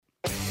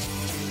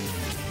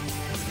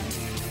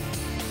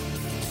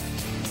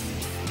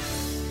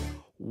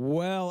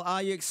Well,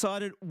 are you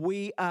excited?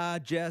 We are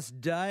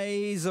just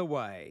days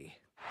away.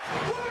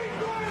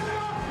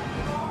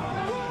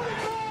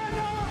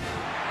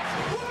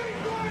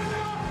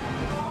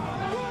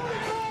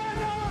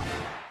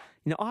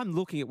 You know, I'm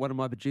looking at one of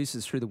my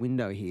producers through the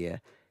window here.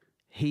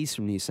 He's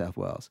from New South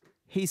Wales.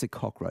 He's a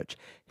cockroach.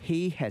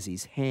 He has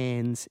his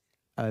hands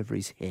over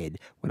his head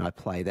when I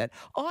play that.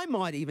 I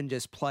might even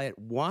just play it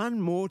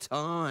one more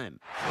time.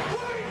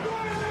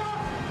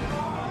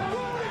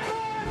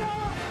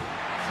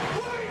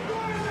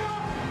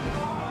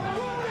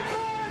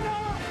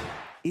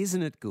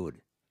 Isn't it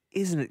good?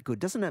 Isn't it good?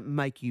 Doesn't it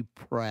make you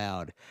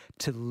proud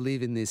to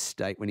live in this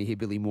state when you hear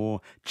Billy Moore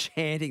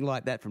chanting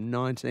like that from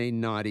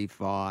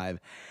 1995?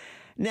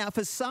 Now,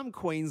 for some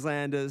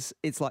Queenslanders,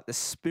 it's like the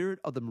spirit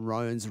of the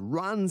Maroons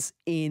runs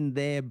in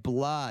their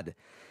blood.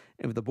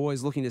 And with the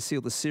boys looking to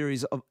seal the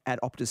series at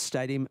Optus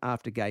Stadium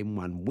after Game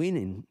 1 win,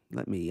 and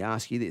let me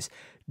ask you this,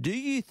 do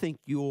you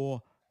think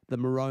you're the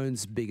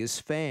Maroons'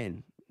 biggest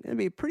fan? It'd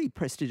be a pretty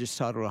prestigious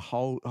title to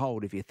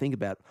hold if you think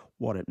about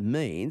what it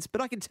means. But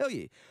I can tell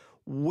you,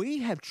 we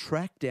have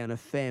tracked down a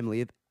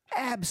family of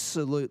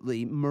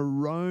absolutely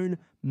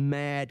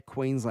Maroon-mad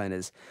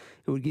Queenslanders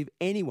who would give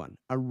anyone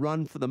a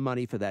run for the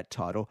money for that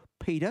title.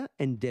 Peter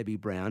and Debbie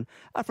Brown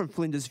are from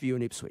Flinders View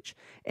in Ipswich,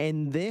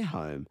 and their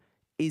home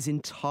is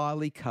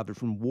entirely covered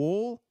from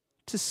wall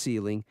to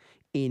ceiling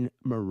in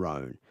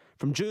maroon.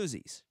 From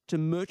jerseys to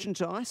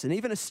merchandise and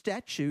even a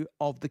statue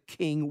of the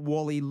King,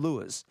 Wally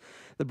Lewis.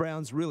 The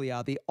Browns really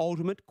are the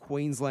ultimate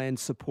Queensland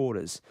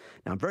supporters.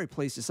 Now, I'm very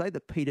pleased to say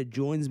that Peter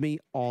joins me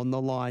on the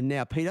line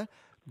now. Peter,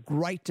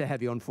 great to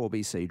have you on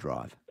 4BC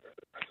Drive.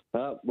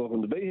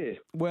 Welcome to be here.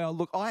 Well,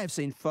 look, I have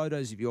seen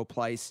photos of your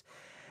place,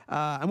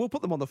 and we'll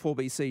put them on the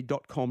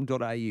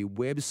 4bc.com.au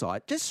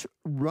website. Just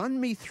run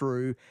me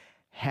through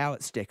how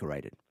it's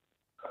decorated.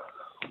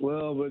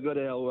 Well, we've got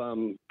our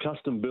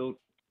custom-built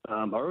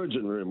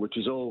Origin room, which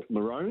is all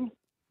maroon.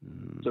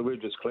 So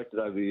we've just collected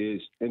over the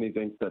years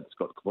anything that's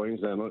got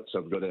Queensland on it.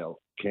 So we've got our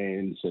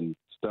cans and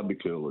stubby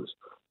coolers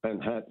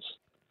and hats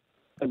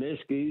and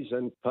eskies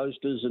and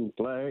posters and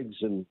flags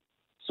and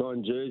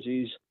signed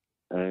jerseys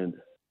and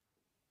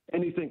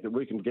anything that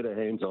we can get our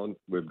hands on,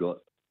 we've got.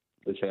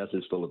 This house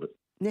is full of it.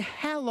 Now,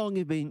 how long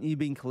have you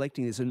been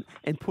collecting this and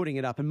putting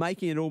it up and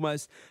making it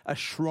almost a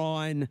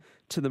shrine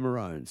to the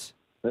Maroons?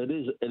 It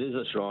is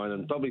a shrine,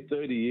 and probably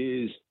 30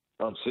 years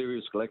of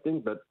serious collecting,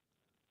 but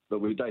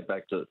we date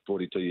back to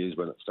 42 years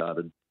when it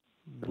started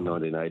in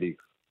 1980.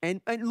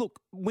 And look,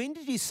 when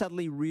did you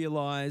suddenly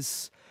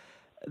realise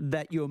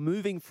that you're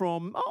moving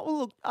from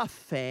a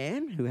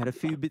fan who had a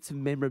few bits of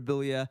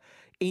memorabilia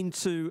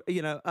into as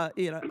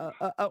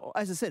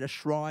I said, a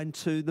shrine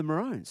to the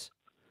Maroons?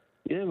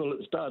 Yeah, well,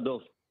 it started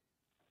off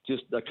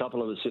just a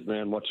couple of us sitting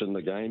around watching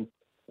the game,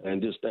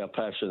 and just our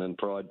passion and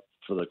pride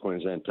for the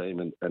Queensland team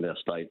and our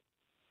state.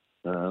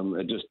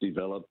 It just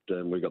developed,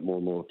 and we got more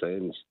and more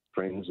fans,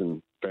 friends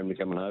and family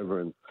coming over,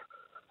 and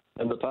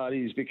the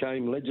parties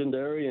became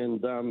legendary,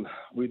 and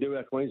we do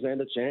our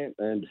Queenslander chant,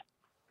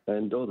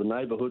 and all the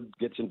neighbourhood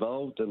gets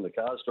involved, and the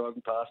cars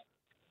driving past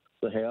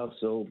the house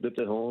all dip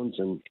their horns,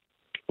 and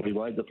we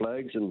wave the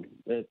flags, and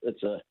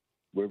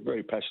we're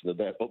very passionate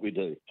about what we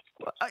do.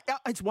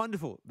 It's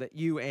wonderful that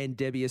you and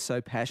Debbie are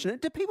so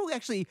passionate. Do people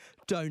actually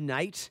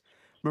donate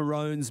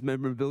Maroons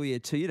memorabilia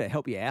to you to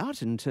help you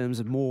out in terms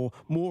of more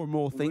and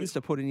more things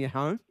to put in your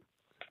home?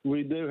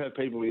 We do have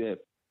people, yeah.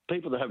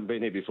 People that haven't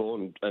been here before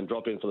and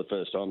drop in for the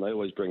first time, they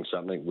always bring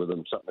something with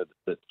them, something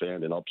that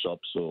found in op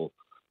shops or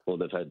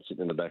they've had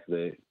sitting in the back of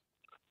their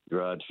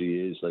garage for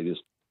years. They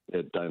just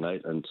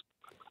donate, and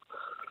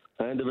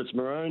if it's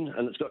maroon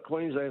and it's got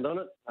Queensland on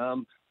it,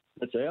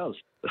 it's ours.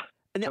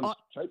 And now,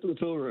 straight to the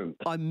pool room.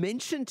 I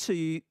mentioned to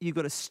you, you've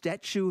got a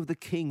statue of the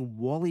King,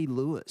 Wally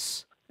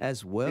Lewis,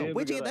 as well. Yeah,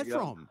 where'd you get that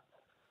from?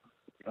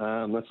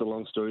 That's a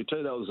long story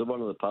too. That was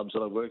one of the pubs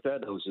that I worked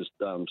at. It was just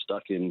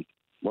stuck in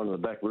one of the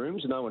back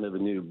rooms. No one ever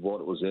knew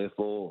what it was there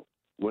for,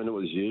 when it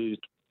was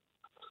used,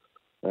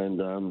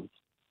 and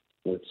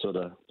it sort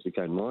of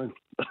became mine.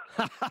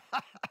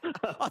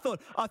 I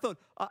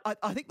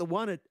think the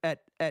one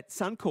at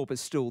Suncorp is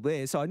still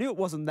there, so I knew it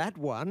wasn't that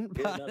one.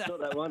 But... Yeah, no, it's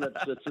not that one.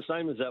 It's the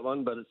same as that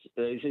one, but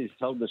he's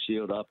holding the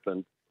shield up,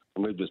 and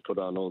we've just put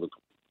on all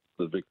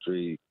the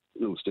victory,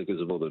 little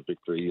stickers of all the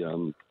victory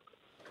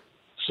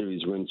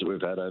series wins that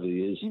we've had over the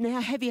years. Now,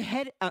 have you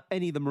had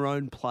any of the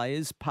Maroon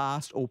players,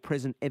 past or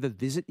present, ever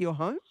visit your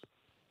home?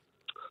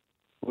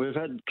 We've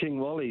had King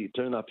Wally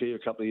turn up here a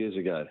couple of years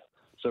ago.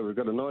 So we've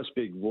got a nice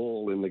big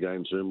wall in the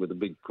games room with a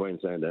big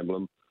Queensland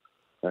emblem,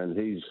 and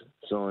he's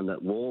signed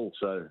that wall.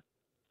 So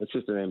it's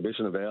just an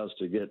ambition of ours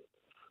to get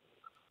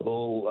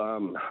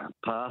all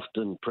past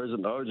and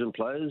present Origin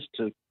players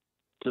to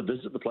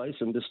visit the place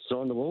and just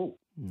sign the wall.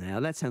 Now,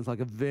 that sounds like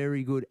a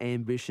very good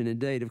ambition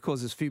indeed. Of course,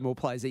 there's a few more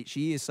players each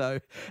year, so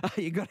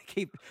you've got to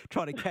keep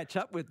trying to catch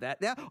up with that.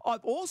 Now,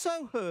 I've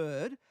also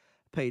heard,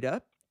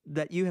 Peter,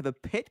 that you have a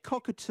pet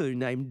cockatoo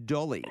named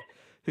Dolly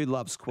who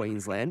loves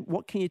Queensland.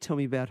 What can you tell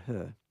me about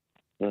her?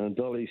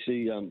 Dolly,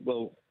 she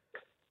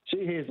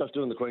hears us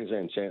doing the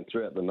Queensland chant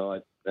throughout the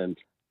night, and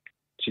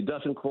she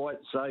doesn't quite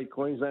say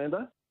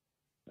Queenslander,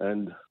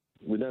 and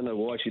we don't know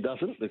why she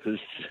doesn't, because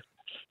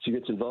she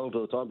gets involved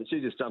all the time, but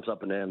she just jumps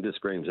up and down and just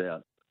screams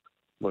out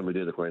when we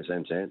do the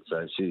Queensland chant.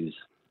 So she's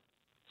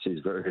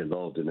very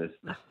involved in this.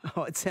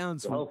 Oh, it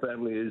sounds... The whole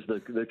family is.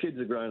 The kids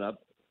are grown up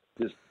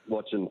just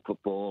watching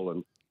football,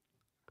 and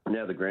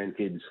now the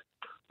grandkids,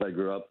 they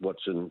grew up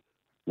watching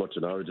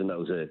Origin.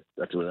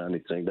 That's the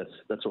only thing.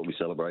 That's what we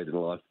celebrate in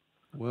life.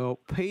 Well,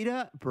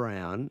 Peter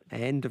Brown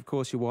and, of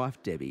course, your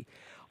wife, Debbie,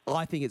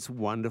 I think it's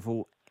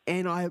wonderful.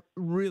 And I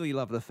really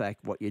love the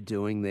fact what you're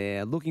doing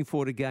there. Looking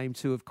forward to Game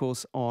 2, of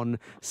course, on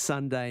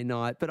Sunday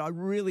night. But I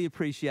really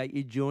appreciate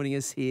you joining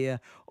us here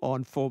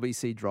on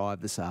 4BC Drive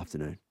this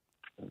afternoon.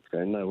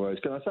 Okay, no worries.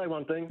 Can I say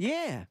one thing?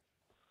 Yeah.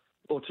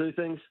 Or two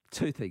things?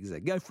 Two things there.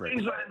 Go for it.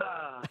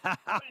 Queenslander!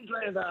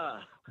 Queenslander!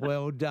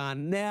 Well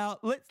done. Now,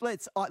 look,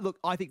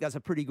 I think that's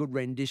a pretty good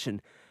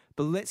rendition.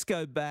 But let's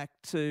go back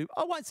to,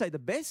 I won't say the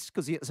best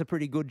because it's a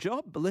pretty good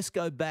job, but let's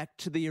go back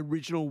to the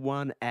original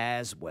one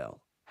as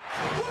well.